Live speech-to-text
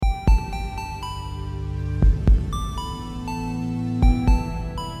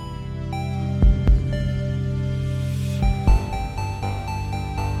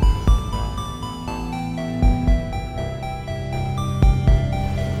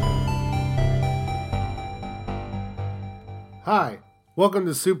Hi, welcome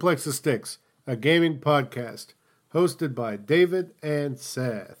to Suplex the Sticks, a gaming podcast hosted by David and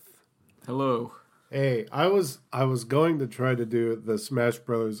Seth. Hello. Hey, I was going to try to do the Smash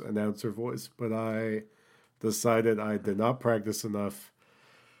Brothers announcer voice, but I decided I did not practice enough,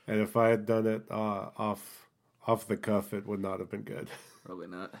 and if I had done it off the cuff, it would not have been good. Probably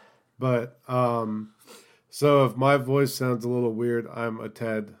not. But so if my voice sounds a little weird, I'm a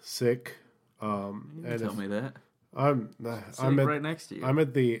tad sick. You didn't tell me that. I'm right next to you. I'm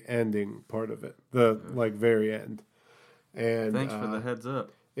at the ending part of it, the very end. And thanks for the heads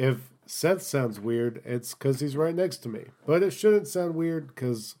up. If Seth sounds weird, it's because he's right next to me. But it shouldn't sound weird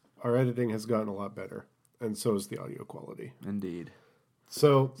because our editing has gotten a lot better, and so is the audio quality. Indeed.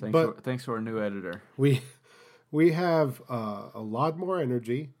 So, thanks to our new editor. We have a lot more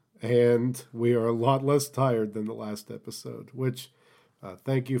energy, and we are a lot less tired than the last episode. Which,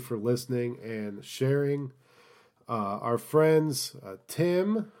 thank you for listening and sharing. Our friends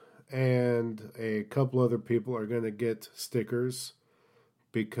Tim and a couple other people are going to get stickers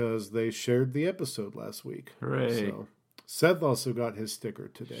because they shared the episode last week. Hooray. So Seth also got his sticker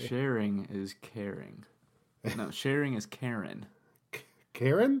today. Sharing is caring. No, sharing is Karen.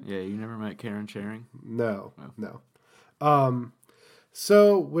 Karen? Yeah, you never met Karen Sharing? No.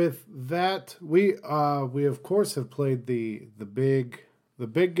 So with that, we of course have played the big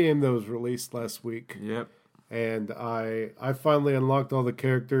game that was released last week. Yep. And I finally unlocked all the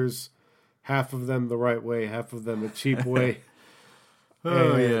characters, half of them the right way, half of them a cheap way.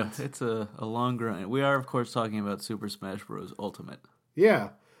 Yeah, it's a long grind. We are, of course, talking about Super Smash Bros. Ultimate. Yeah,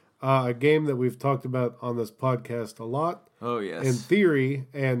 a game that we've talked about on this podcast a lot. Oh, yes. In theory,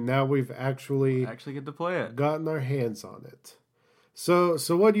 and now we've actually get to play it. Gotten our hands on it. So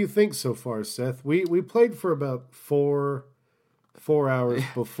what do you think so far, Seth? We played for about 4 hours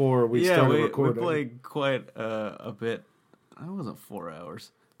before we started recording. We played quite a bit. It wasn't 4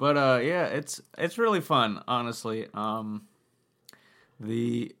 hours, but yeah, it's really fun, honestly. I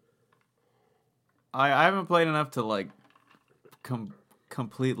haven't played enough to like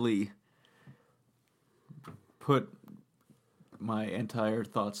completely put my entire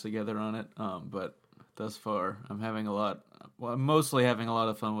thoughts together on it. But thus far, I'm mostly having a lot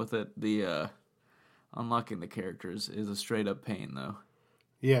of fun with it. The unlocking the characters is a straight up pain, though.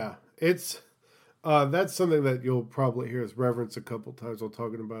 Yeah, it's that's something that you'll probably hear us reference a couple times while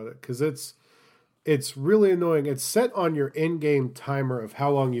talking about it, because it's really annoying. It's set on your in-game timer of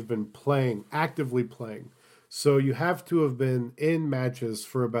how long you've been actively playing. So you have to have been in matches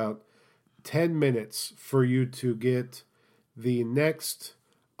for about 10 minutes for you to get the next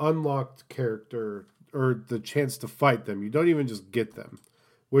unlocked character or the chance to fight them. You don't even just get them,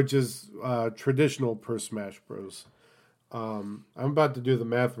 which is traditional per Smash Bros. I'm about to do the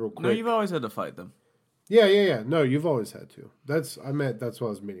math real quick. No, you've always had to fight them. Yeah. No, you've always had to. That's what I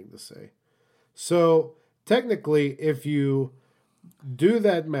was meaning to say. So technically, if you do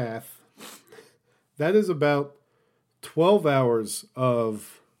that math, that is about 12 hours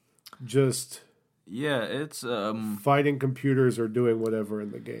of just it's fighting computers or doing whatever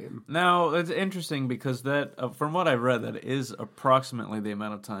in the game. Now, it's interesting because that, from what I've read, that is approximately the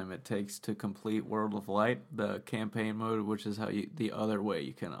amount of time it takes to complete World of Light, the campaign mode, which is the other way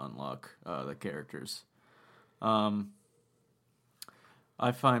you can unlock the characters. I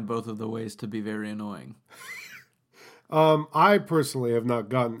find both of the ways to be very annoying. I personally have not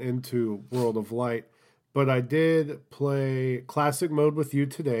gotten into World of Light, but I did play Classic Mode with you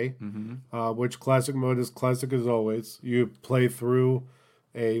today, which Classic Mode is classic as always. You play through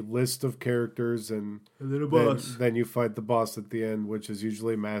a list of characters, and then a boss. Then you fight the boss at the end, which is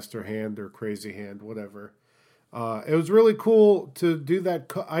usually Master Hand or Crazy Hand, whatever. It was really cool to do that.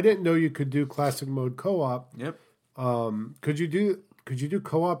 I didn't know you could do Classic Mode co-op. Yep. Could you do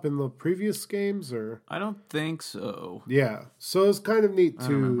co-op in the previous games, or? I don't think so. Yeah, so it's kind of neat to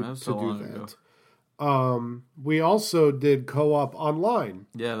do that. We also did co-op online.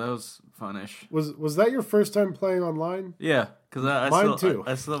 Yeah, that was funnish. Was that your first time playing online? Yeah, because Mine too.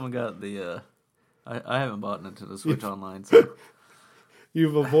 I still haven't got the. I haven't bought into the Switch online. So.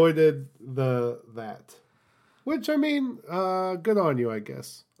 You've avoided that, which I mean, good on you, I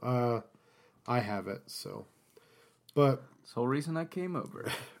guess. I have it, so, but. That's the whole reason I came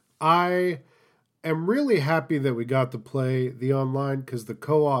over. I am really happy that we got to play the online because the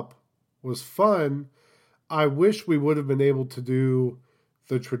co-op was fun. I wish we would have been able to do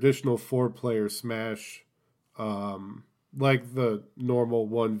the traditional 4-player Smash, like the normal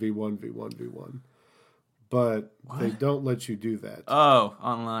 1v1v1v1. But they don't let you do that. Oh,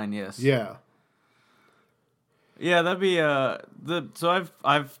 online, yes. Yeah. Yeah, that'd be so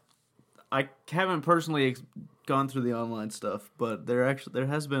I haven't personally gone through the online stuff, but there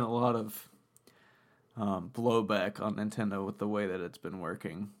has been a lot of blowback on Nintendo with the way that it's been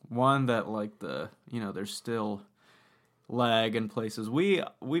working. One, that like there's still lag in places. We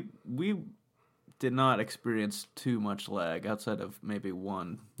did not experience too much lag outside of maybe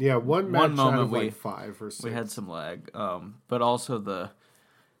one. Yeah, one match moment out of like 5 or 6. We had some lag, but also the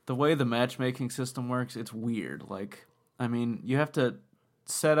way the matchmaking system works, it's weird. Like, I mean, you have to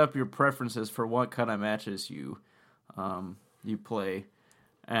set up your preferences for what kind of matches you play,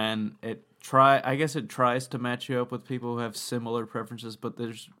 and I guess it tries to match you up with people who have similar preferences, but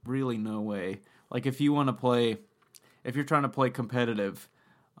there's really no way. Like, if you're trying to play competitive,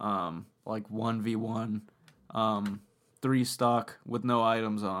 like 1v1, 3 stock with no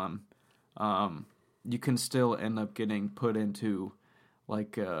items on, you can still end up getting put into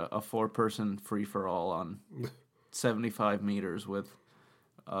like a 4-person free-for-all on 75 meters with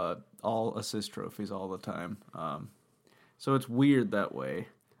all assist trophies all the time. So it's weird that way.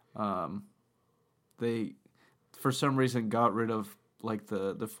 They, for some reason, got rid of like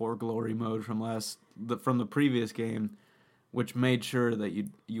the For Glory mode from the previous game, which made sure that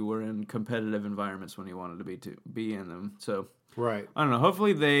you were in competitive environments when you wanted to be in them. So right, I don't know.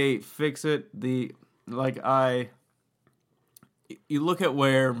 Hopefully they fix it. You look at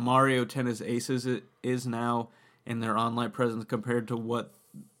where Mario Tennis Aces is now in their online presence compared to what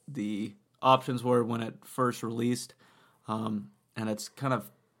the options were when it first released, and it's kind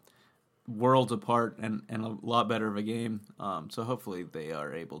of worlds apart and a lot better of a game. So hopefully they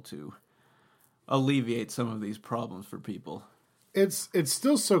are able to alleviate some of these problems for people. It's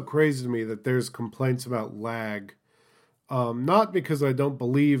still so crazy to me that there's complaints about lag, not because I don't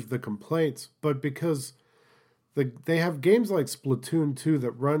believe the complaints, but because they have games like Splatoon 2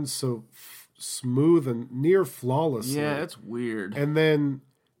 that run so smooth and near flawlessly. Yeah, it's weird. And then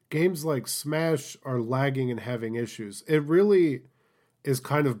games like Smash are lagging and having issues. It really is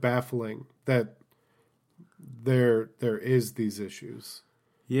kind of baffling that there is these issues.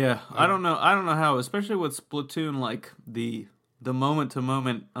 Yeah, I don't know how, especially with Splatoon, like the moment to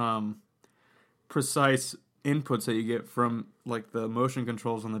moment precise inputs that you get from like the motion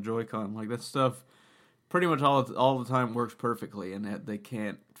controls on the Joy-Con, like that stuff pretty much all the time works perfectly, and they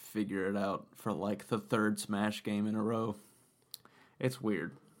can't figure it out for like the 3rd Smash game in a row. It's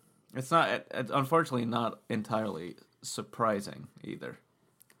weird. It's unfortunately not entirely surprising either.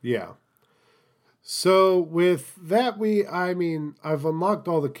 Yeah. So with that, I've unlocked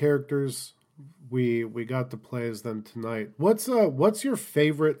all the characters. We got to play as them tonight. What's your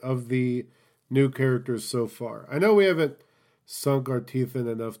favorite of the new characters so far? I know we haven't sunk our teeth in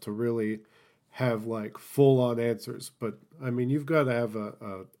enough to really have like full on answers, but I mean, you've got to have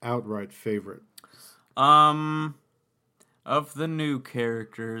a outright favorite. Of the new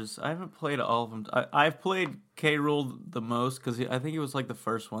characters, I haven't played all of them. I've played K. Rool the most because I think he was like the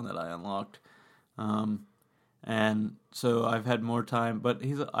first one that I unlocked, and so I've had more time. But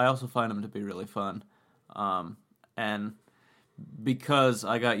I also find him to be really fun, and because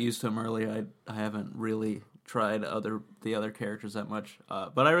I got used to him early, I haven't really tried the other characters that much.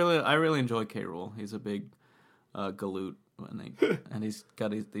 But I really enjoy K. Rool. He's a big galoot, and he's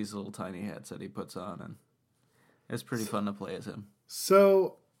got these little tiny hats that he puts on, and it's pretty fun to play as him.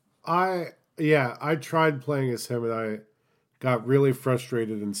 So, I tried playing as him, and I got really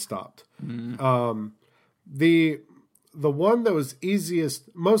frustrated and stopped. Mm-hmm. The one that was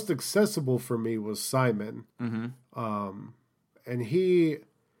easiest, most accessible for me was Simon. Mm-hmm. And he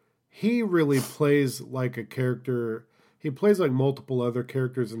really plays like a character. He plays like multiple other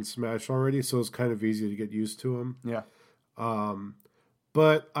characters in Smash already, so it's kind of easy to get used to him. Yeah.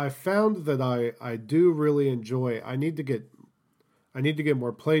 But I found that I do really enjoy. I need to get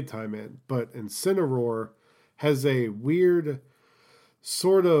more playtime in. But Incineroar has a weird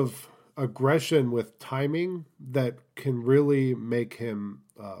sort of aggression with timing that can really make him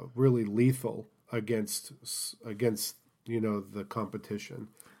really lethal against the competition.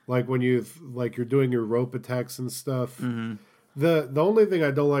 Like when you're doing your rope attacks and stuff. Mm-hmm. The only thing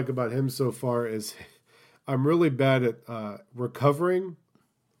I don't like about him so far is I'm really bad at recovering,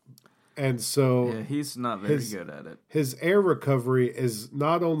 and so yeah, he's not very good at it. His air recovery is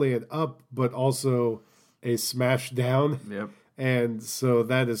not only an up but also a smash down. Yep. And so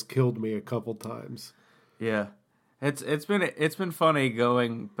that has killed me a couple times. Yeah, it's been funny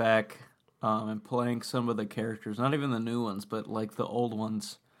going back and playing some of the characters, not even the new ones, but like the old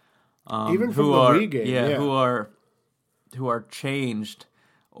ones, even from the Wii game, yeah, who are changed,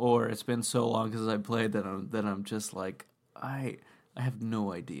 or it's been so long since I played that I'm just like I have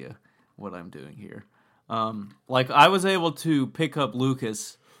no idea what I'm doing here. Like I was able to pick up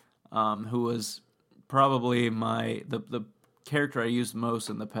Lucas, who was probably the character I used most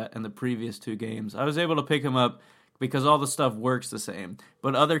in the previous 2 games. I was able to pick him up because all the stuff works the same.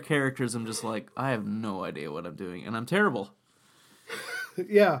 But other characters, I'm just like, I have no idea what I'm doing, and I'm terrible.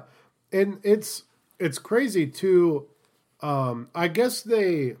 Yeah, and it's crazy too. I guess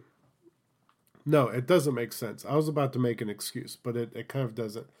they. No, it doesn't make sense. I was about to make an excuse, but it kind of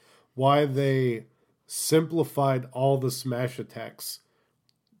doesn't. Why they simplified all the smash attacks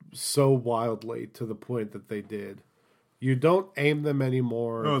so wildly to the point that they did. You don't aim them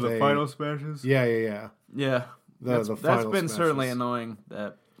anymore. Oh, the final smashes? Yeah. Yeah. That's been smashes. certainly annoying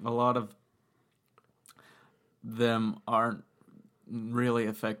that a lot of them aren't really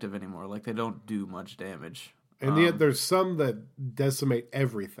effective anymore. Like, they don't do much damage. And yet there's some that decimate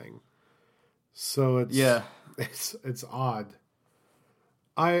everything. So it's odd.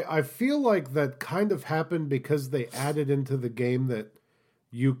 I feel like that kind of happened because they added into the game that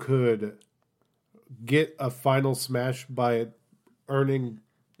you could get a final smash by earning.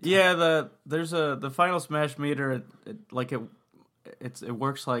 Yeah, there's the final smash meter. It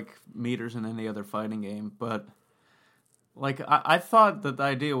works like meters in any other fighting game, but like I thought that the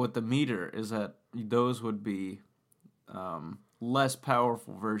idea with the meter is that those would be less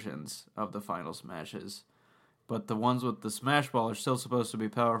powerful versions of the final smashes, but the ones with the smash ball are still supposed to be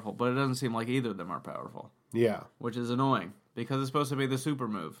powerful. But it doesn't seem like either of them are powerful. Yeah, which is annoying because it's supposed to be the super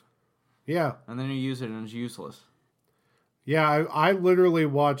move. Yeah, and then you use it and it's useless. Yeah, I literally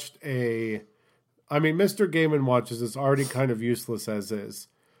watched Mr. Game & Watches is already kind of useless as is,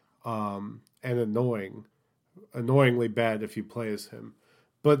 and annoyingly bad if you play as him.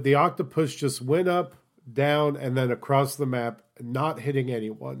 But the octopus just went up, down, and then across the map, not hitting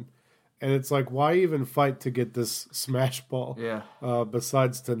anyone. And it's like, why even fight to get this smash ball? Yeah.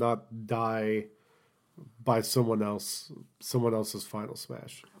 Besides to not die by someone else's final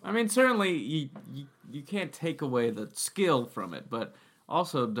smash. I mean, certainly you can't take away the skill from it, but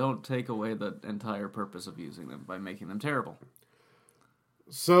also don't take away the entire purpose of using them by making them terrible.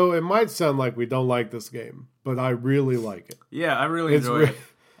 So it might sound like we don't like this game, but I really like it. Yeah, I really enjoy it.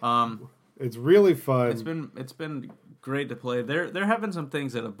 It's really fun. It's been great to play. There have been some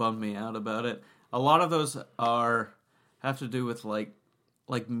things that have bummed me out about it. A lot of those have to do with like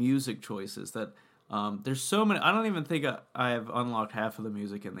music choices that there's so many. I don't even think I have unlocked half of the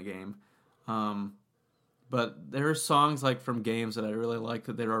music in the game. But there are songs like from games that I really like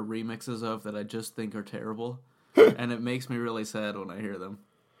that there are remixes of that I just think are terrible. And it makes me really sad when I hear them.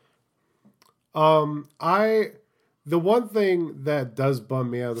 The one thing that does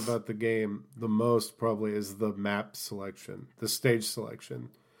bum me out about the game the most probably is the map selection, the stage selection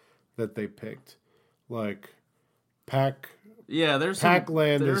that they picked. Like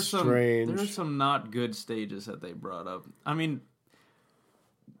Pac-Land is strange. There's some not good stages that they brought up. I mean,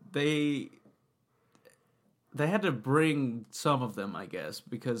 they had to bring some of them, I guess,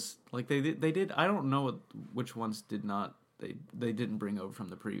 because like they did. I don't know which ones did not. They didn't bring over from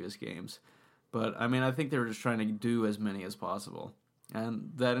the previous games, but I mean, I think they were just trying to do as many as possible,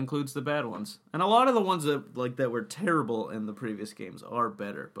 and that includes the bad ones. And a lot of the ones that were terrible in the previous games are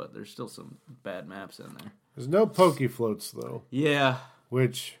better, but there's still some bad maps in there. There's no Poke Floats though. Yeah,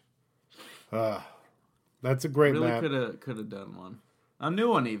 which, that's a great map. Really could have done one. A new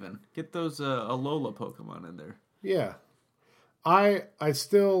one even. Get those Alola Pokemon in there. Yeah. I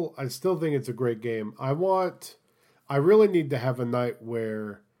still think it's a great game. I really need to have a night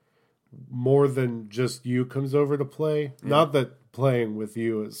where more than just you comes over to play. Yeah. Not that playing with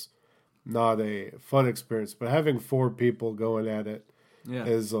you is not a fun experience, but having 4 people going at it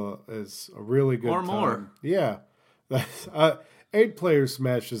is a really good time. Or more. Yeah. 8-player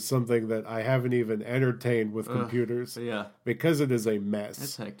Smash is something that I haven't even entertained with computers. Yeah. Because it is a mess.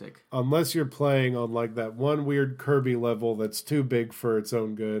 It's hectic. Unless you're playing on like that one weird Kirby level that's too big for its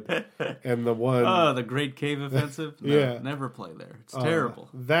own good. And the one... Oh, the Great Cave Offensive? No, yeah. Never play there. It's terrible.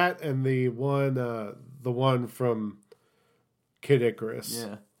 That and the one from Kid Icarus.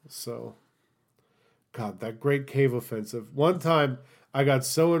 Yeah. So, God, that Great Cave Offensive. One time... I got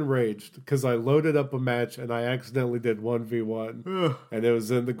so enraged because I loaded up a match and I accidentally did 1v1 and it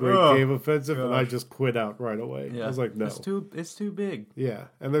was in the Great Cave Offensive and I just quit out right away. Yeah. I was like, no. It's too big. Yeah.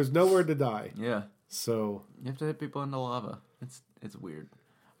 And there's nowhere to die. Yeah. So. You have to hit people into lava. It's weird.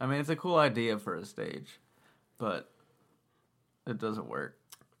 I mean, it's a cool idea for a stage, but it doesn't work.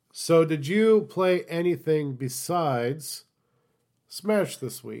 So did you play anything besides Smash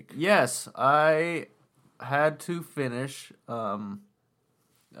this week? Yes. I had to finish...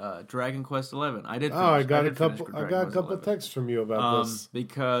 Dragon Quest XI. I did. Finish. I got a couple texts from you about this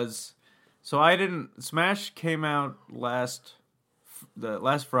because Smash came out last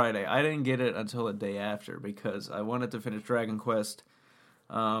last Friday. I didn't get it until the day after because I wanted to finish Dragon Quest.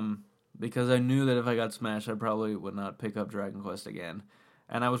 Because I knew that if I got smashed, I probably would not pick up Dragon Quest again.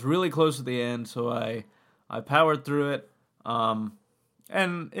 And I was really close to the end, so I powered through it. And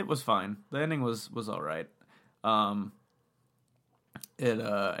it was fine. The ending was all right.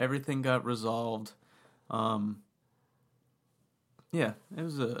 Everything got resolved. Yeah,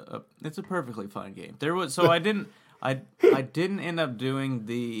 it's a perfectly fine game. I didn't end up doing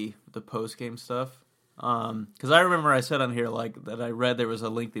the post game stuff. Because I remember I said on here like that I read there was a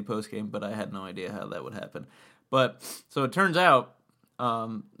lengthy post game, but I had no idea how that would happen. But so it turns out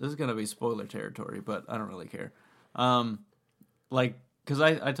this is gonna be spoiler territory, but I don't really care. Because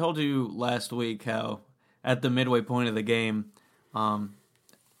I told you last week how at the midway point of the game, that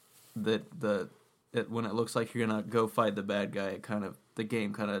when it looks like you're gonna go fight the bad guy, the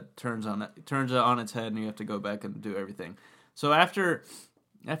game kind of turns it on its head, and you have to go back and do everything. So after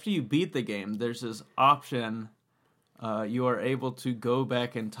you beat the game, there's this option. You are able to go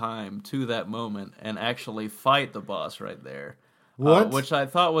back in time to that moment and actually fight the boss right there. What? Which I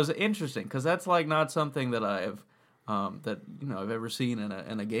thought was interesting because that's like not something that I've ever seen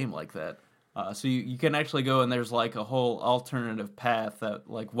in a game like that. So you can actually go and there's like a whole alternative path that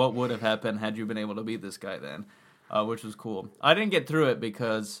like what would have happened had you been able to beat this guy then, which was cool. I didn't get through it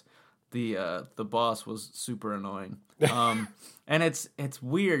because the boss was super annoying. And it's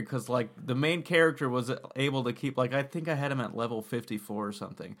weird because like the main character was able to keep like I think I had him at level 54 or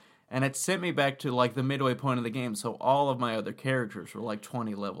something, and it sent me back to like the midway point of the game. So all of my other characters were like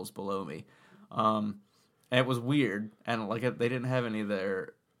 20 levels below me, and it was weird. And like they didn't have any of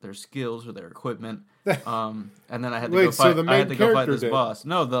their skills or their equipment. And then I had to go fight. I had to go fight this boss.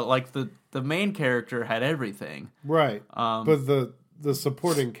 No, the main character had everything. Right. But the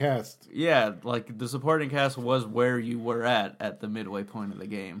supporting cast. Yeah, like the supporting cast was where you were at the midway point of the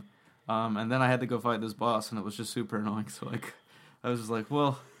game. And then I had to go fight this boss, and it was just super annoying. So like, I was just like,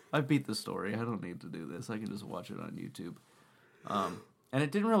 well, I beat the story. I don't need to do this. I can just watch it on YouTube. And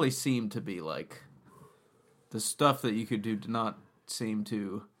it didn't really seem to be like the stuff that you could do did not seem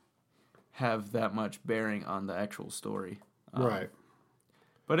to have that much bearing on the actual story. Right.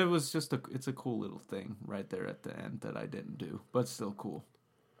 But it was just it's a cool little thing right there at the end that I didn't do, but still cool.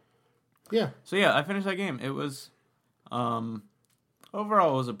 Yeah. So yeah, I finished that game. It was,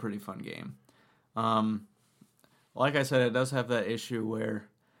 overall it was a pretty fun game. Like I said, it does have that issue where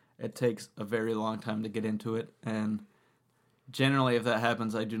it takes a very long time to get into it, and generally if that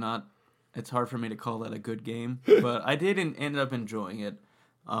happens, it's hard for me to call that a good game, but I did end up enjoying it.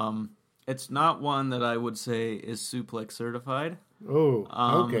 It's not one that I would say is Suplex certified. Oh,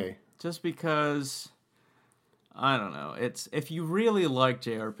 okay. Just because, I don't know. If you really like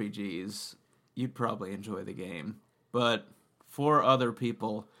JRPGs, you'd probably enjoy the game. But for other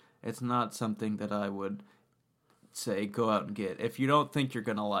people, it's not something that I would say go out and get. If you don't think you're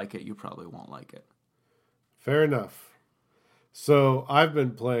going to like it, you probably won't like it. Fair enough. So I've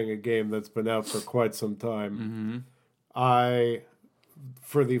been playing a game that's been out for quite some time. Mm-hmm.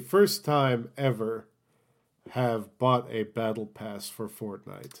 For the first time ever, have bought a battle pass for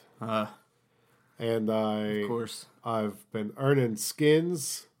Fortnite. And of course. I've been earning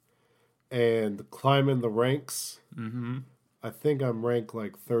skins and climbing the ranks. Mm-hmm. I think I'm ranked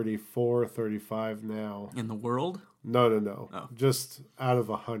like 34, 35 now. In the world? No. Oh. Just out of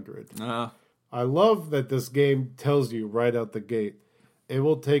 100. I love that this game tells you right out the gate, it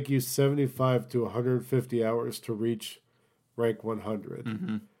will take you 75 to 150 hours to reach rank 100,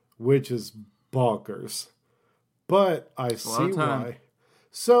 mm-hmm. which is bonkers. But I see why.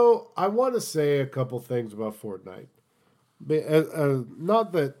 So I want to say a couple things about Fortnite.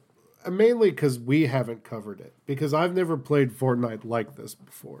 Not that, mainly because we haven't covered it. Because I've never played Fortnite like this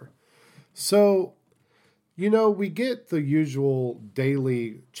before. So, we get the usual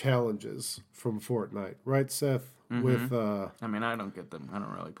daily challenges from Fortnite, right, Seth? Mm-hmm. With I don't get them. I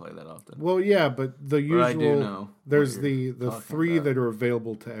don't really play that often. Well, yeah, but the usual. But I do know. There's the three that are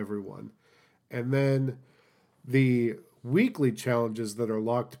available to everyone, and then the weekly challenges that are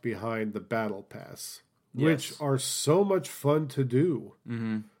locked behind the battle pass, which are so much fun to do.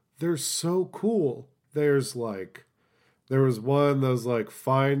 Mm-hmm. They're so cool. There was one that was like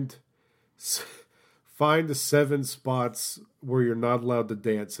find 7 spots where you're not allowed to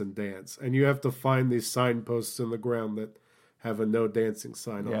dance, and you have to find these signposts in the ground that have a no dancing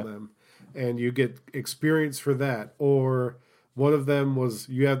sign on them, and you get experience for that. Or one of them was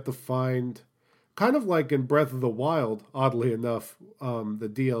you have to find, kind of like in Breath of the Wild, oddly enough,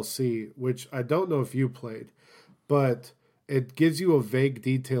 the DLC, which I don't know if you played, but it gives you a vague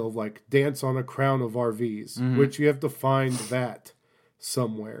detail of like dance on a crown of RVs, mm-hmm. which you have to find that.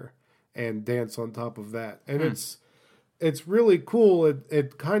 somewhere and dance on top of that. And it's really cool.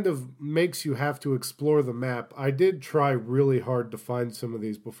 It kind of makes you have to explore the map. I did try really hard to find some of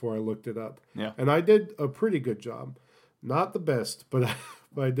these before I looked it up. Yeah. And I did a pretty good job. Not the best, but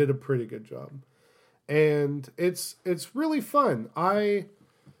I did a pretty good job. And it's really fun. I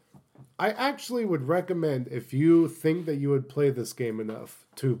actually would recommend, if you think that you would play this game enough,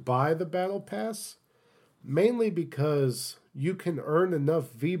 to buy the Battle Pass, mainly because you can earn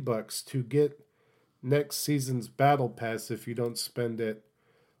enough V-Bucks to get next season's Battle Pass if you don't spend it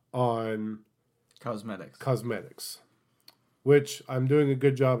on cosmetics, which I'm doing a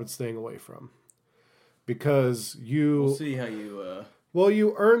good job at staying away from. Because we'll see how you... Well,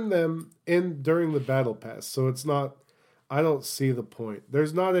 you earn them during the Battle Pass, so it's not... I don't see the point.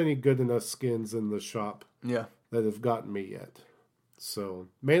 There's not any good enough skins in the shop that have gotten me yet. So,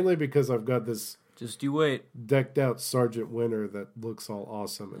 mainly because I've got this... Just you wait. Decked out Sergeant Winter that looks all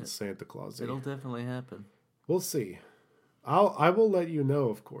awesome and Santa Claus. It'll definitely happen. We'll see. I will let you know,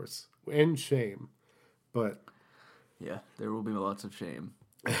 of course, in shame, but yeah, there will be lots of shame.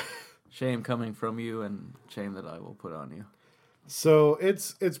 Shame coming from you, and shame that I will put on you. So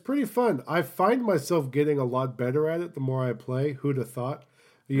it's pretty fun. I find myself getting a lot better at it the more I play. Who'd have thought?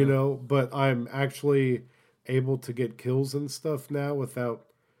 You know, but I'm actually able to get kills and stuff now without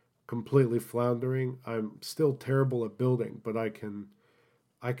completely floundering. I'm still terrible at building, but I can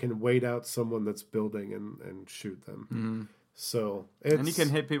wait out someone that's building and shoot them. Mm-hmm. So and you can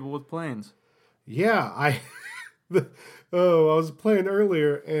hit people with planes. Yeah, I was playing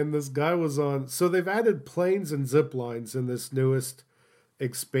earlier and this guy was on. So they've added planes and zip lines in this newest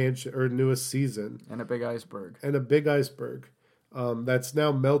expansion or newest season, and a big iceberg. That's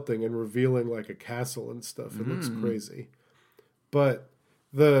now melting and revealing like a castle and stuff. It looks crazy, but.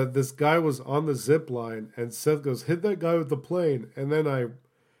 This guy was on the zip line and Seth goes, hit that guy with the plane, and then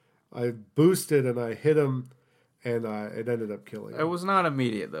I boosted and I hit him and it ended up killing him. It was not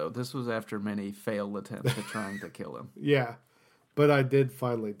immediate though. This was after many failed attempts at trying to kill him. Yeah. But I did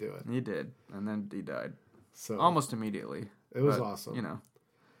finally do it. He did, and then he died. So almost immediately. It was awesome. You know.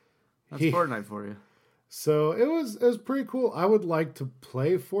 That's Fortnite for you. So it was pretty cool. I would like to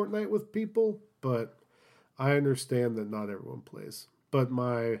play Fortnite with people, but I understand that not everyone plays. But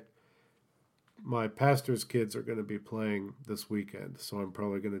my pastor's kids are going to be playing this weekend, so I'm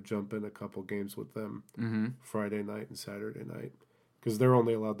probably going to jump in a couple games with them Friday night and Saturday night because they're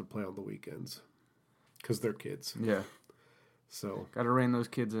only allowed to play on the weekends because they're kids. Yeah. So got to rein those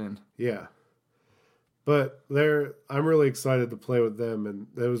kids in. Yeah. But I'm really excited to play with them, and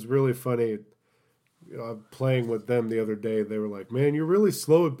it was really funny. You know, I'm playing with them the other day. They were like, "Man, you're really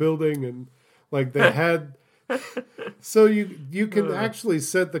slow at building," and like they had. So you can actually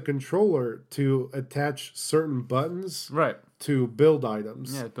set the controller to attach certain buttons to build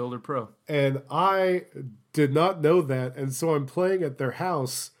items. Yeah, Builder Pro. And I did not know that, and so I'm playing at their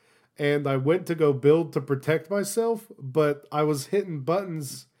house, and I went to go build to protect myself, but I was hitting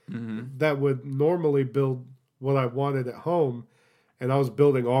buttons that would normally build what I wanted at home, and I was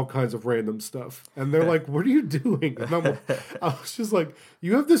building all kinds of random stuff. And they're like, "What are you doing?" And I was just like,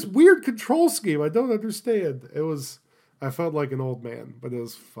 "You have this weird control scheme. I don't understand." I felt like an old man, but it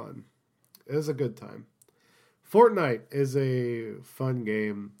was fun. It was a good time. Fortnite is a fun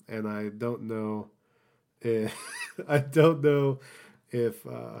game, and I don't know if, I don't know if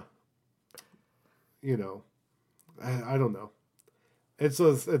I don't know. It's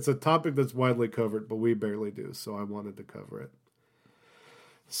a topic that's widely covered, but we barely do, so I wanted to cover it.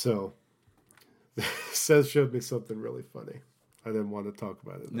 So, Seth showed me something really funny. I didn't want to talk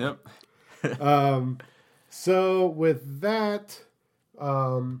about it. Yep. So with that,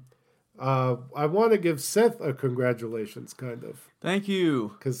 I want to give Seth a congratulations, kind of. Thank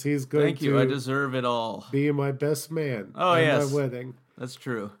you. Because he's going Thank you. I deserve it all. Be my best man. Oh, at yes. my wedding. That's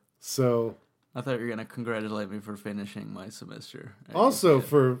true. So. I thought you were going to congratulate me for finishing my semester. Also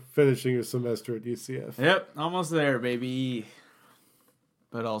for finishing your semester at UCF. Yep. Almost there, baby.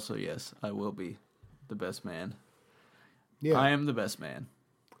 But also, yes, I will be the best man. Yeah. I am the best man.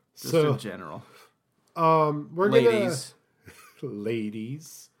 Just in general. Ladies.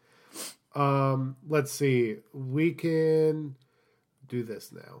 Let's see. We can do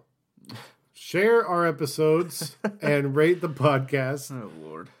this now. Share our episodes and rate the podcast. Oh,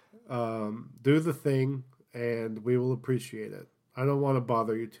 Lord. Do the thing, and we will appreciate it. I don't want to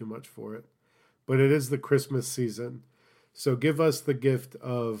bother you too much for it, but it is the Christmas season. So give us the gift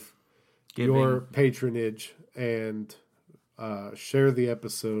of your patronage and share the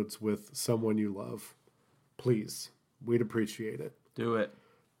episodes with someone you love. Please. We'd appreciate it. Do it.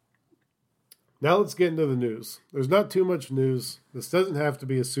 Now let's get into the news. There's not too much news. This doesn't have to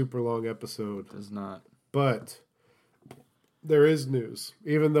be a super long episode. Does not. But there is news,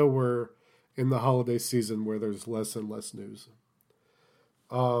 even though we're in the holiday season where there's less and less news.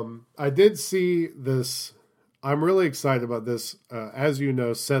 I did see this. I'm really excited about this. As you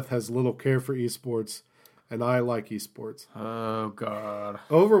know, Seth has little care for esports, and I like esports. Oh, God.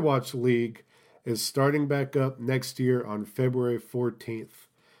 Overwatch League is starting back up next year on February 14th,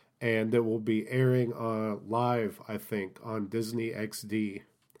 and it will be airing live, I think, on Disney XD,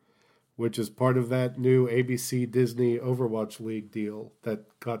 which is part of that new ABC Disney Overwatch League deal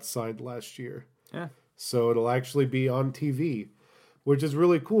that got signed last year. Yeah. So it'll actually be on TV, which is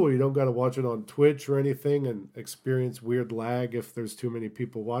really cool. You don't got to watch it on Twitch or anything and experience weird lag if there's too many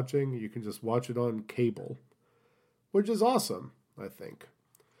people watching. You can just watch it on cable, which is awesome, I think.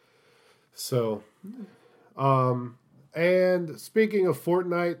 So, and speaking of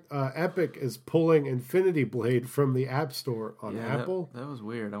Fortnite, Epic is pulling Infinity Blade from the App Store on Apple. That was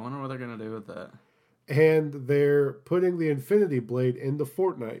weird. I wonder what they're going to do with that. And they're putting the Infinity Blade into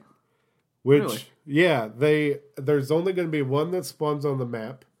Fortnite. Which, really? Yeah, there's only going to be one that spawns on the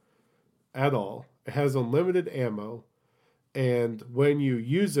map at all. It has unlimited ammo. And when you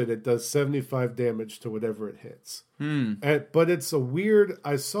use it, it does 75 damage to whatever it hits. But it's a weird...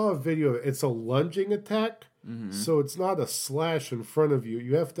 I saw a video of it. It's a lunging attack. Mm-hmm. So it's not a slash in front of you.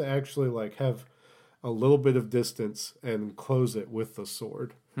 You have to actually like have a little bit of distance and close it with the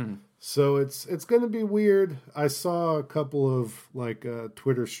sword. So it's going to be weird. I saw a couple of like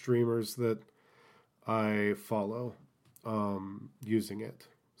Twitter streamers that I follow using it.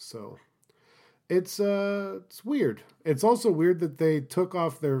 So it's weird. It's also weird that they took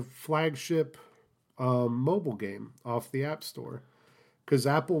off their flagship mobile game off the App Store, because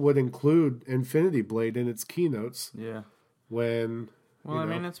Apple would include Infinity Blade in its keynotes. Yeah. When I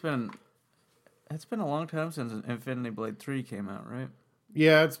mean, it's been a long time since Infinity Blade 3 came out, right?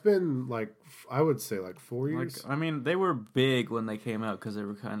 Yeah, it's been like, I would say like 4 years. I mean, they were big when they came out because they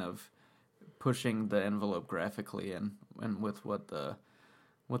were kind of pushing the envelope graphically and with what the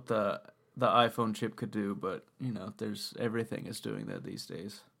iPhone chip could do, but you know, everything is doing that these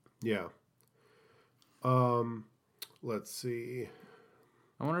days. Yeah. Let's see.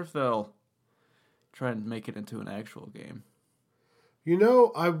 I wonder if they'll try and make it into an actual game. You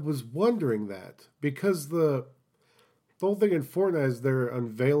know, I was wondering that because the whole thing in Fortnite is they're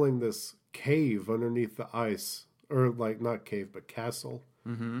unveiling this cave underneath the ice, or like not cave, but castle.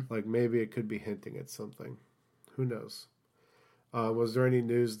 Mm-hmm. Like maybe it could be hinting at something. Who knows? Was there any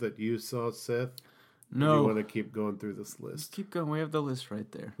news that you saw, Seth? No. Or do you want to keep going through this list? Just keep going. We have the list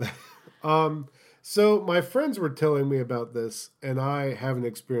right there. So my friends were telling me about this, and I haven't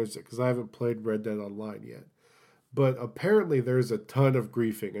experienced it because I haven't played Red Dead Online yet. But apparently there's a ton of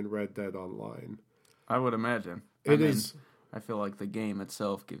griefing in Red Dead Online. I would imagine. I feel like the game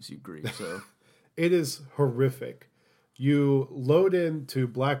itself gives you grief, so... It is horrific. You load into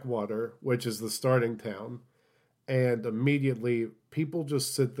Blackwater, which is the starting town, and immediately people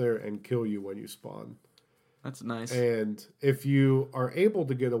just sit there and kill you when you spawn. That's nice. And if you are able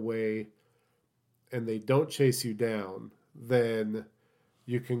to get away and they don't chase you down, then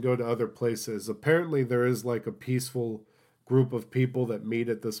you can go to other places. Apparently there is like a peaceful group of people that meet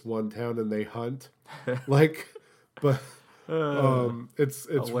at this one town and they hunt. But it's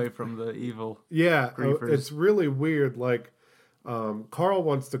away from the evil. Yeah, griefers. It's really weird. Like Carl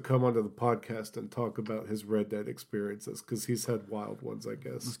wants to come onto the podcast and talk about his Red Dead experiences because he's had wild ones, I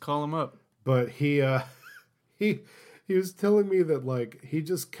guess. Let's call him up. But he was telling me that like he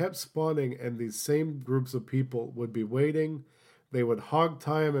just kept spawning and these same groups of people would be waiting. They would hog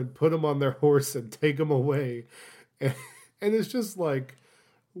tie him and put him on their horse and take him away. And it's just like,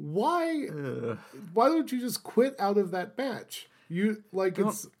 why don't you just quit out of that match? You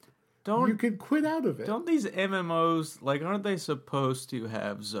could quit out of it. Don't these MMOs, like, aren't they supposed to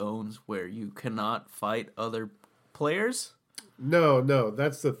have zones where you cannot fight other players? No,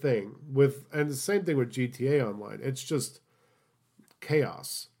 that's the thing. And the same thing with GTA Online. It's just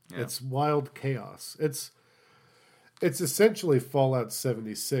chaos. Yeah. It's wild chaos. It's essentially Fallout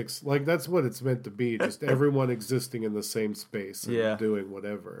 76. Like, that's what it's meant to be. Just everyone existing in the same space and doing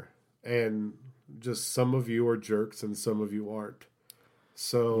whatever. And just some of you are jerks and some of you aren't.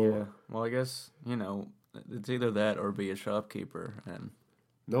 So... Yeah. Well, I guess, it's either that or be a shopkeeper. And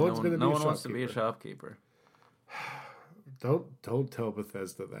no one wants to be a shopkeeper. Don't tell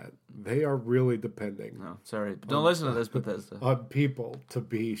Bethesda that. They are really depending. No, sorry. Don't listen to this, Bethesda. On people to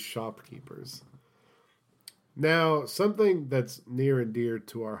be shopkeepers. Now, something that's near and dear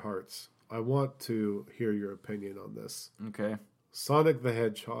to our hearts. I want to hear your opinion on this. Okay. Sonic the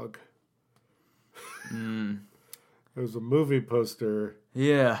Hedgehog. There's a movie poster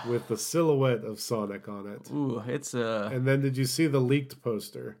Yeah. with the silhouette of Sonic on it. Ooh, it's And then did you see the leaked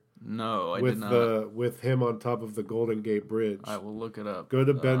poster? No, I with did not. with him on top of the Golden Gate Bridge. I will look it up. Go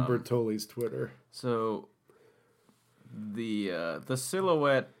to Ben Bertoli's Twitter. So the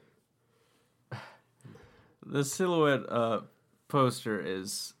silhouette poster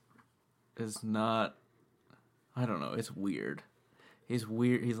is not, I don't know, it's weird. He's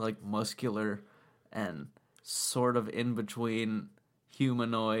weird. He's like muscular and sort of in between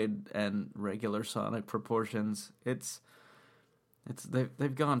humanoid and regular Sonic proportions.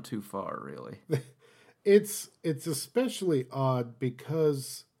 They've gone too far, really. It's especially odd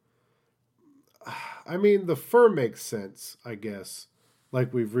because, I mean, the fur makes sense, I guess.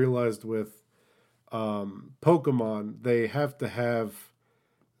 Like we've realized with Pokemon, they have to have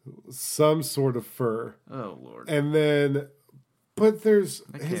some sort of fur. Oh, Lord. And then, but his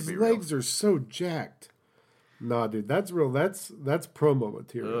real. legs are so jacked. Nah, dude, that's real. That's promo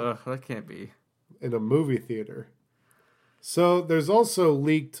material. Ugh, that can't be. In a movie theater. So there's also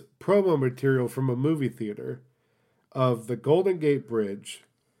leaked promo material from a movie theater of the Golden Gate Bridge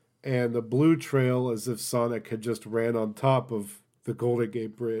and the blue trail as if Sonic had just ran on top of the Golden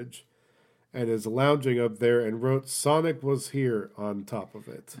Gate Bridge and is lounging up there and wrote Sonic was here on top of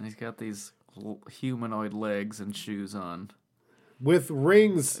it. And he's got these humanoid legs and shoes on. With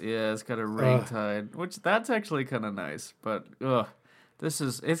rings. Yeah, it's got a ring tied, which that's actually kind of nice. But this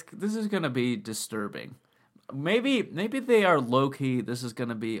is going to be disturbing. Maybe they are low key. This is going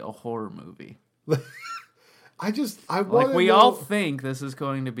to be a horror movie. I want like we all think this is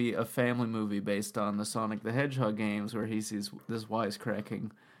going to be a family movie based on the Sonic the Hedgehog games, where he sees this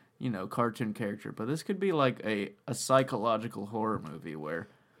wisecracking, cartoon character. But this could be like a psychological horror movie where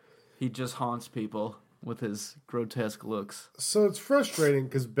he just haunts people with his grotesque looks. So it's frustrating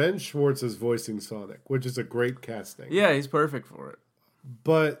because Ben Schwartz is voicing Sonic, which is a great casting. Yeah, he's perfect for it.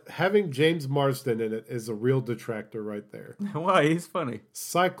 But having James Marsden in it is a real detractor right there. Why? He's funny.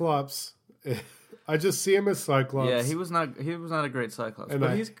 Cyclops, I just see him as Cyclops. Yeah, he was not a great Cyclops,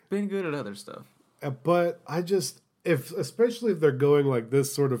 but he's been good at other stuff. But especially if they're going like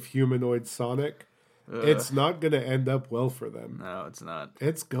this sort of humanoid Sonic, it's not going to end up well for them. No, it's not.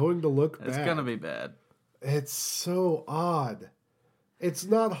 It's going to look bad. It's going to be bad. It's so odd. It's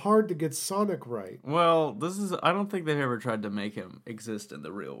not hard to get Sonic right. Well, I don't think they've ever tried to make him exist in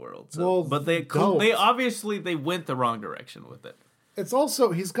the real world. So, well, but they obviously went the wrong direction with it. It's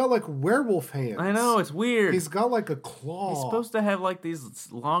also, he's got like werewolf hands. I know, it's weird. He's got like a claw. He's supposed to have like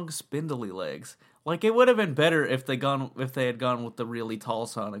these long spindly legs. Like it would have been better if they had gone with the really tall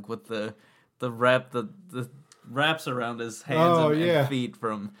Sonic with the wraps around his hands and feet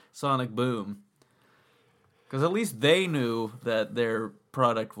from Sonic Boom. Because at least they knew that their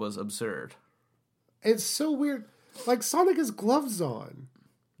product was absurd. It's so weird. Like, Sonic has gloves on.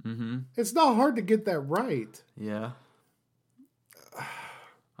 Mm-hmm. It's not hard to get that right. Yeah.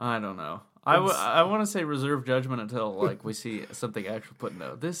 I don't know. I want to say reserve judgment until like we see something actual. But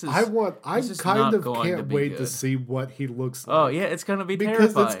no, this is. I can't wait to see what he looks like. Oh yeah, it's gonna be because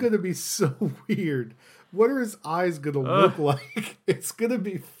terrifying. it's gonna be so weird. What are his eyes gonna look like? It's gonna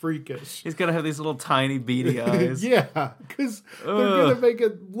be freakish. He's gonna have these little tiny beady eyes. Yeah, because they're gonna make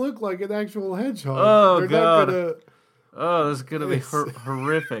it look like an actual hedgehog. Oh they're God! Not gonna... Oh, this is gonna be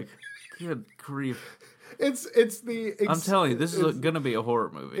horrific. Good grief! I'm telling you, this is gonna be a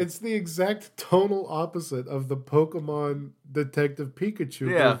horror movie. It's the exact tonal opposite of the Pokemon Detective Pikachu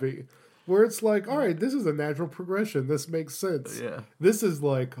movie. Where it's like, all right, this is a natural progression. This makes sense. Yeah. This is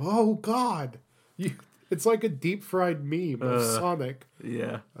like, oh God. It's like a deep fried meme of Sonic.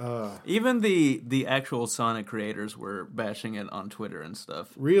 Yeah. Even the actual Sonic creators were bashing it on Twitter and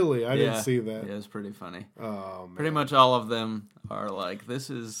stuff. Really? I didn't see that. Yeah, it's pretty funny. Oh, man. Pretty much all of them are like, this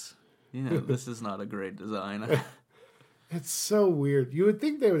is not a great design. It's so weird. You would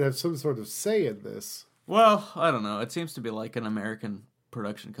think they would have some sort of say in this. Well, I don't know. It seems to be like an American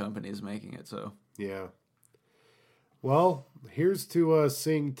production company is making it, so. Yeah. Well, here's to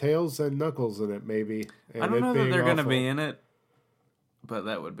seeing Tails and Knuckles in it, maybe. And I don't know that they're going to be in it, but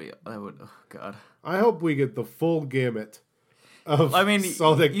oh God. I hope we get the full gamut of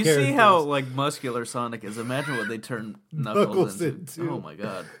Sonic you characters. See how like muscular Sonic is. Imagine what they turn Knuckles into. Oh my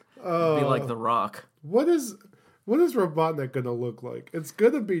God. It'd be like The Rock. What is Robotnik going to look like? It's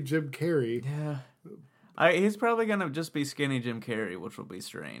going to be Jim Carrey. Yeah. He's probably going to just be skinny Jim Carrey, which will be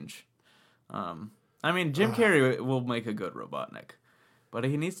strange. Jim Carrey will make a good Robotnik, but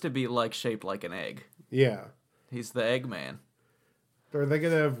he needs to be shaped like an egg. Yeah. He's the Eggman. Are they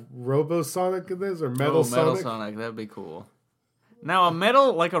going to have Robo Sonic in this or Metal Sonic? Metal Sonic, that'd be cool. Now a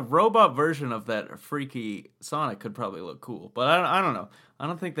metal, like a robot version of that freaky Sonic could probably look cool, but I don't know. I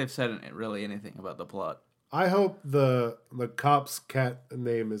don't think they've said really anything about the plot. I hope the cop's cat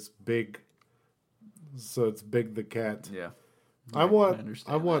name is Big, so it's Big the cat. Yeah, I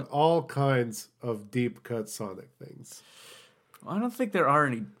want all kinds of deep cut Sonic things. I don't think there are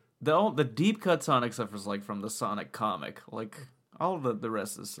any. The deep cut Sonic stuff is like from the Sonic comic. Like all the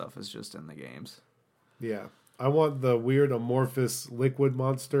rest of the stuff is just in the games. Yeah. I want the weird amorphous liquid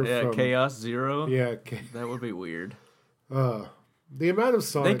monster from Chaos Zero. Yeah. That would be weird. The amount of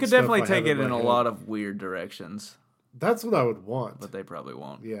Sonic they could stuff definitely I take have it in a head, lot of weird directions. That's what I would want. But they probably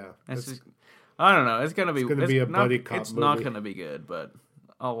won't. Yeah. I don't know. It's gonna be a buddy cop It's movie. not gonna be good, but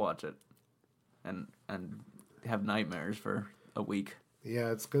I'll watch it. And have nightmares for a week.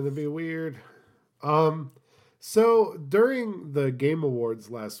 Yeah, it's gonna be weird. So during the Game Awards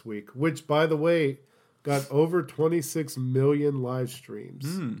last week, which by the way got over 26 million live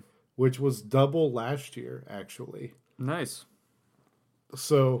streams, which was double last year, actually. Nice.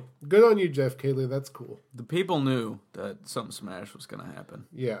 So good on you, Jeff Cayley. That's cool. The people knew that something Smash was going to happen.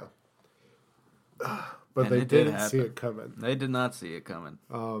 Yeah. But And they it did didn't see happen. it coming. They did not see it coming.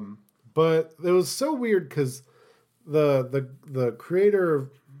 But it was so weird because the creator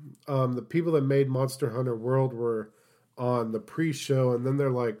of the people that made Monster Hunter World were on the pre-show, and then they're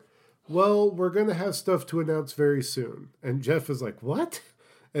like, well, we're going to have stuff to announce very soon. And Jeff is like, what?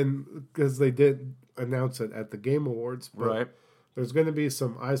 And because they did announce it at the Game Awards. But Right. there's going to be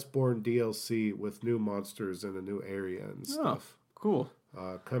some Iceborne DLC with new monsters in a new area and stuff Cool.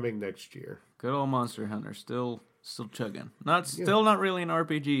 coming next year. Good old Monster Hunter. Still chugging. Still not really an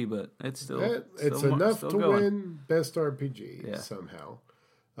RPG, but it's still. It's enough still to going. win Best RPG Yeah. somehow.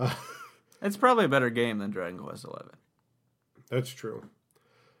 It's probably a better game than Dragon Quest XI. That's true.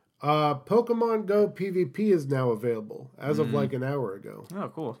 Pokemon Go PvP is now available as of like an hour ago. Oh,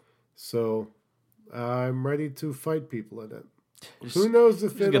 cool. So I'm ready to fight people in it. Who knows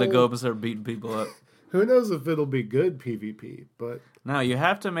if Just gonna go up and start beating people up. Who knows if it'll be good PvP? But Now you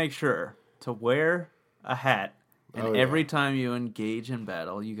have to make sure to wear a hat, and Oh, yeah. every time you engage in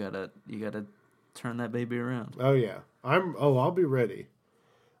battle, you gotta turn that baby around. oh yeah, I'll be ready.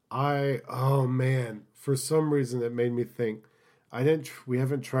 Oh man, for some reason it made me think we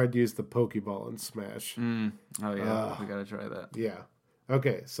haven't tried to use the Pokeball in Smash. Oh yeah, we gotta try that. Yeah.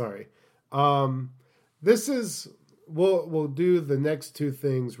 Okay, sorry. This is we'll do the next two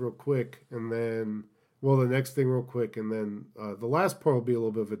things real quick, and then the next thing real quick, and then the last part will be a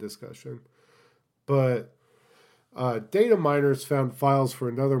little bit of a discussion. But data miners found files for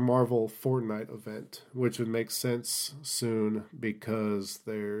another Marvel Fortnite event, which would make sense soon because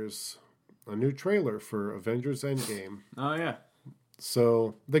there's a new trailer for Avengers Endgame. Oh yeah.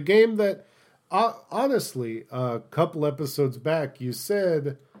 So the game that, honestly, a couple episodes back, you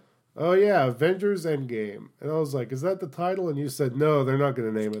said, oh yeah, Avengers Endgame. And I was like, is that the title? And you said, no, they're not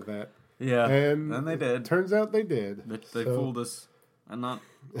going to name it that. Yeah. And then they did. Turns out they did. They fooled us. And not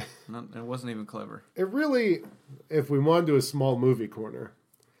it wasn't even clever. It really, if we want to do a small movie corner,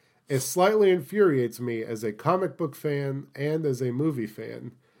 it slightly infuriates me as a comic book fan and as a movie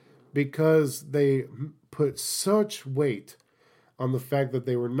fan because they put such weight on the fact that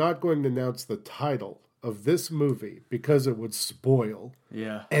they were not going to announce the title of this movie because it would spoil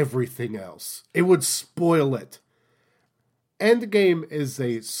everything else. It would spoil it. Endgame is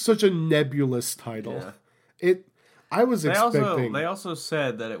such a nebulous title. Yeah. I was expecting. They also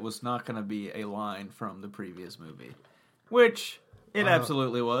said that it was not going to be a line from the previous movie, which it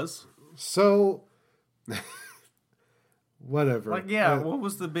absolutely was. So, whatever. Like, what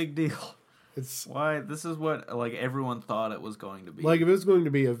was the big deal? It's why this is what like everyone thought it was going to be. Like if it was going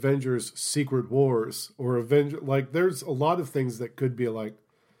to be Avengers: Secret Wars or there's a lot of things that could be like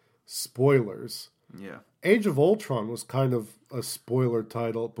spoilers. Yeah. Age of Ultron was kind of a spoiler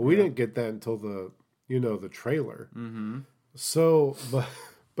title, but we didn't get that until the trailer. Mm-hmm. So,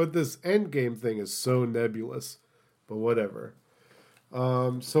 but this Endgame thing is so nebulous. But whatever.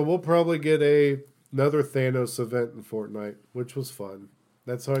 So we'll probably get another Thanos event in Fortnite, which was fun.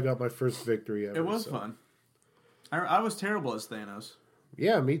 That's how I got my first victory ever. It was fun. I was terrible as Thanos.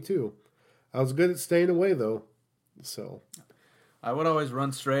 Yeah, me too. I was good at staying away though. So I would always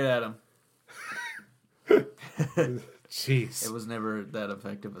run straight at him. Jeez. It was never that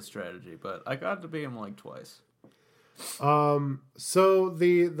effective a strategy, but I got to beat him like twice. So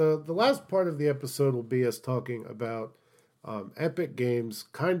the last part of the episode will be us talking about Epic Games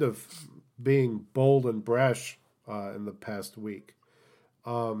kind of being bold and brash in the past week.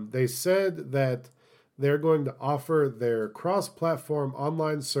 They said that they're going to offer their cross-platform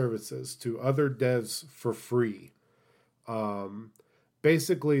online services to other devs for free.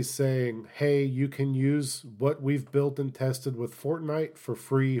 basically saying, hey, you can use what we've built and tested with Fortnite for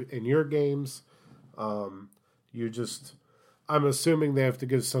free in your games. You just, I'm assuming they have to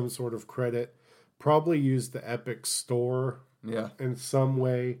give some sort of credit. Probably use the Epic Store in some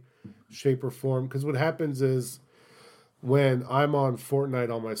way, shape, or form. Because what happens is when I'm on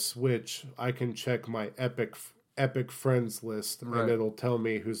Fortnite on my Switch, I can check my Epic friends list, and it'll tell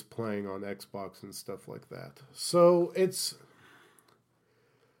me who's playing on Xbox and stuff like that. So it's...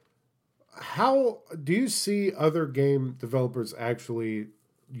 How do you see other game developers actually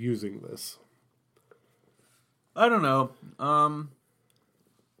using this? I don't know.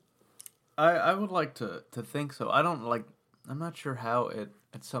 I would like to think so. I'm not sure how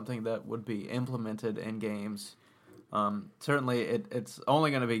it's something that would be implemented in games. Certainly it's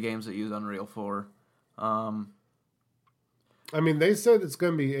only going to be games that use Unreal 4. I mean, they said it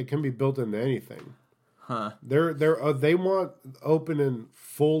can be built into anything. Huh. They want opening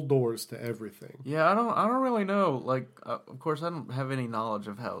full doors to everything. Yeah, I don't really know. Like, of course, I don't have any knowledge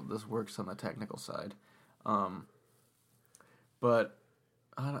of how this works on the technical side. But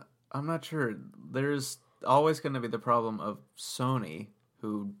I'm not sure. There's always going to be the problem of Sony,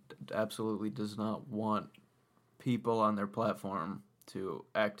 who absolutely does not want people on their platform to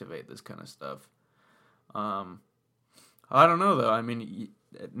activate this kind of stuff. I don't know though. I mean,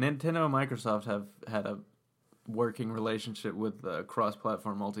 Nintendo and Microsoft have had a working relationship with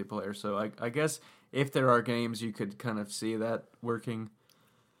cross-platform multiplayer, so I guess if there are games, you could kind of see that working.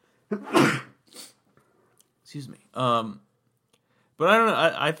 Excuse me. But I don't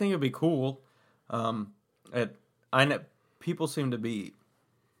know. I think it'd be cool. People seem to be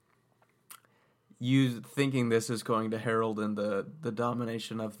thinking this is going to herald in the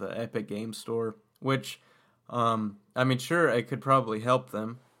domination of the Epic Game Store, which. I mean, sure, it could probably help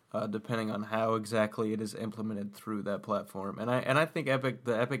them, depending on how exactly it is implemented through that platform. And I think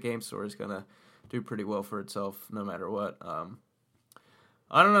the Epic Game Store is gonna do pretty well for itself, no matter what.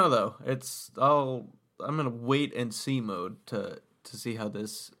 I don't know though. I'm in a wait and see mode to see how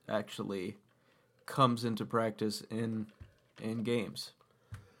this actually comes into practice in games.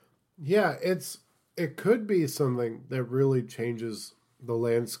 Yeah, it could be something that really changes the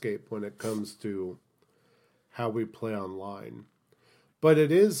landscape when it comes to how we play online. But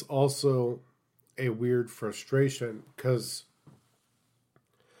it is also a weird frustration because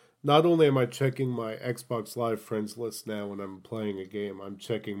not only am I checking my Xbox Live friends list now when I'm playing a game, I'm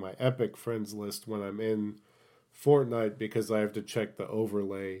checking my Epic friends list when I'm in Fortnite because I have to check the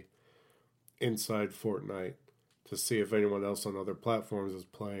overlay inside Fortnite to see if anyone else on other platforms is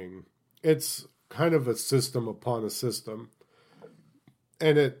playing. It's kind of a system upon a system.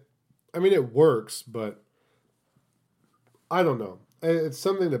 And it works, but I don't know. It's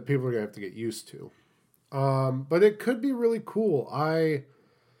something that people are going to have to get used to. But it could be really cool. I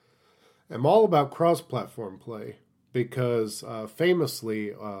am all about cross-platform play because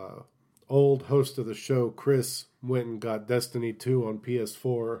famously, old host of the show, Chris, went and got Destiny 2 on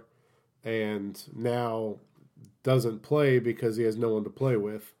PS4 and now doesn't play because he has no one to play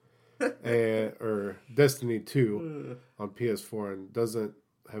with. Or Destiny 2 on PS4 and doesn't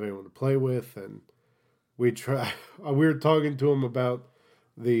have anyone to play with, and we were talking to him about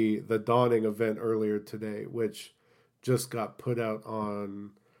the Dawning event earlier today, which just got put out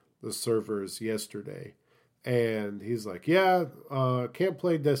on the servers yesterday. And he's like, yeah, can't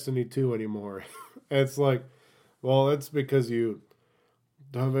play Destiny 2 anymore. And it's like, well, that's because you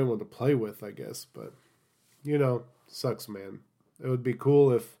don't have anyone to play with, I guess. But, sucks, man. It would be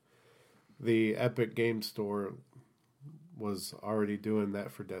cool if the Epic Game Store was already doing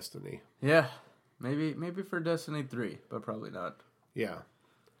that for Destiny. Yeah. Maybe for Destiny 3, but probably not. Yeah.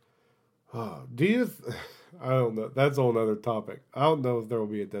 Do you... I don't know. That's a whole other topic. I don't know if there will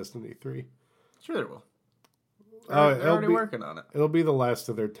be a Destiny 3. Sure there will. They're already working on it. It'll be the last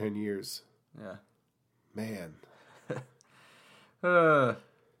of their 10 years. Yeah. Man.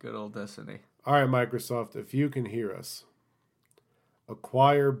 Good old Destiny. All right, Microsoft, if you can hear us,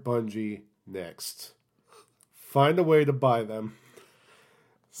 acquire Bungie next. Find a way to buy them.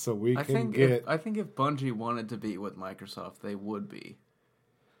 So I think if Bungie wanted to be with Microsoft, they would be.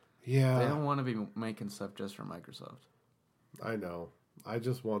 Yeah. They don't want to be making stuff just for Microsoft. I know. I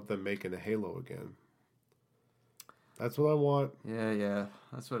just want them making a Halo again. That's what I want. Yeah.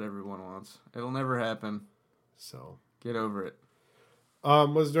 That's what everyone wants. It'll never happen. So. Get over it.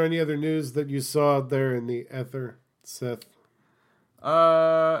 Was there any other news that you saw out there in the ether, Seth?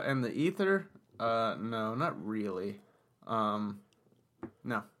 In the ether? No, not really. No.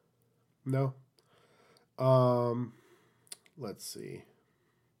 Let's see.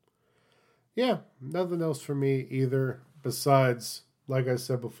 Yeah, nothing else for me either. besides, like I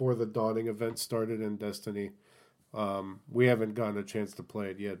said before, the Dawning event started in Destiny. We haven't gotten a chance to play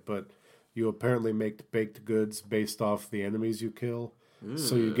it yet, but you apparently make baked goods based off the enemies you kill. Ooh.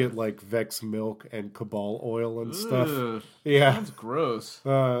 So you get like Vex milk and Cabal oil and stuff. Ooh, yeah, that's gross.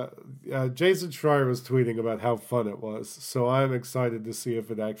 Jason Schreier was tweeting about how fun it was, so I'm excited to see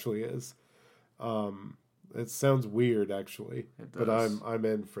if it actually is. It sounds weird, actually, but I'm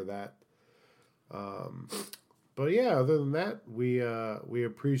in for that. But yeah, other than that, we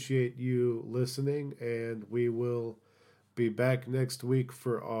appreciate you listening, and we will be back next week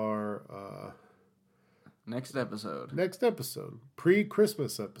for our next episode.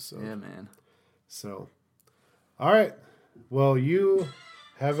 Pre-Christmas episode. Yeah, man. So, all right. Well, you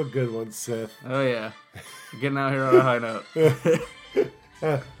have a good one, Seth. Oh yeah, getting out here on a high note.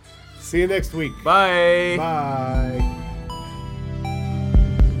 See you next week. Bye. Bye.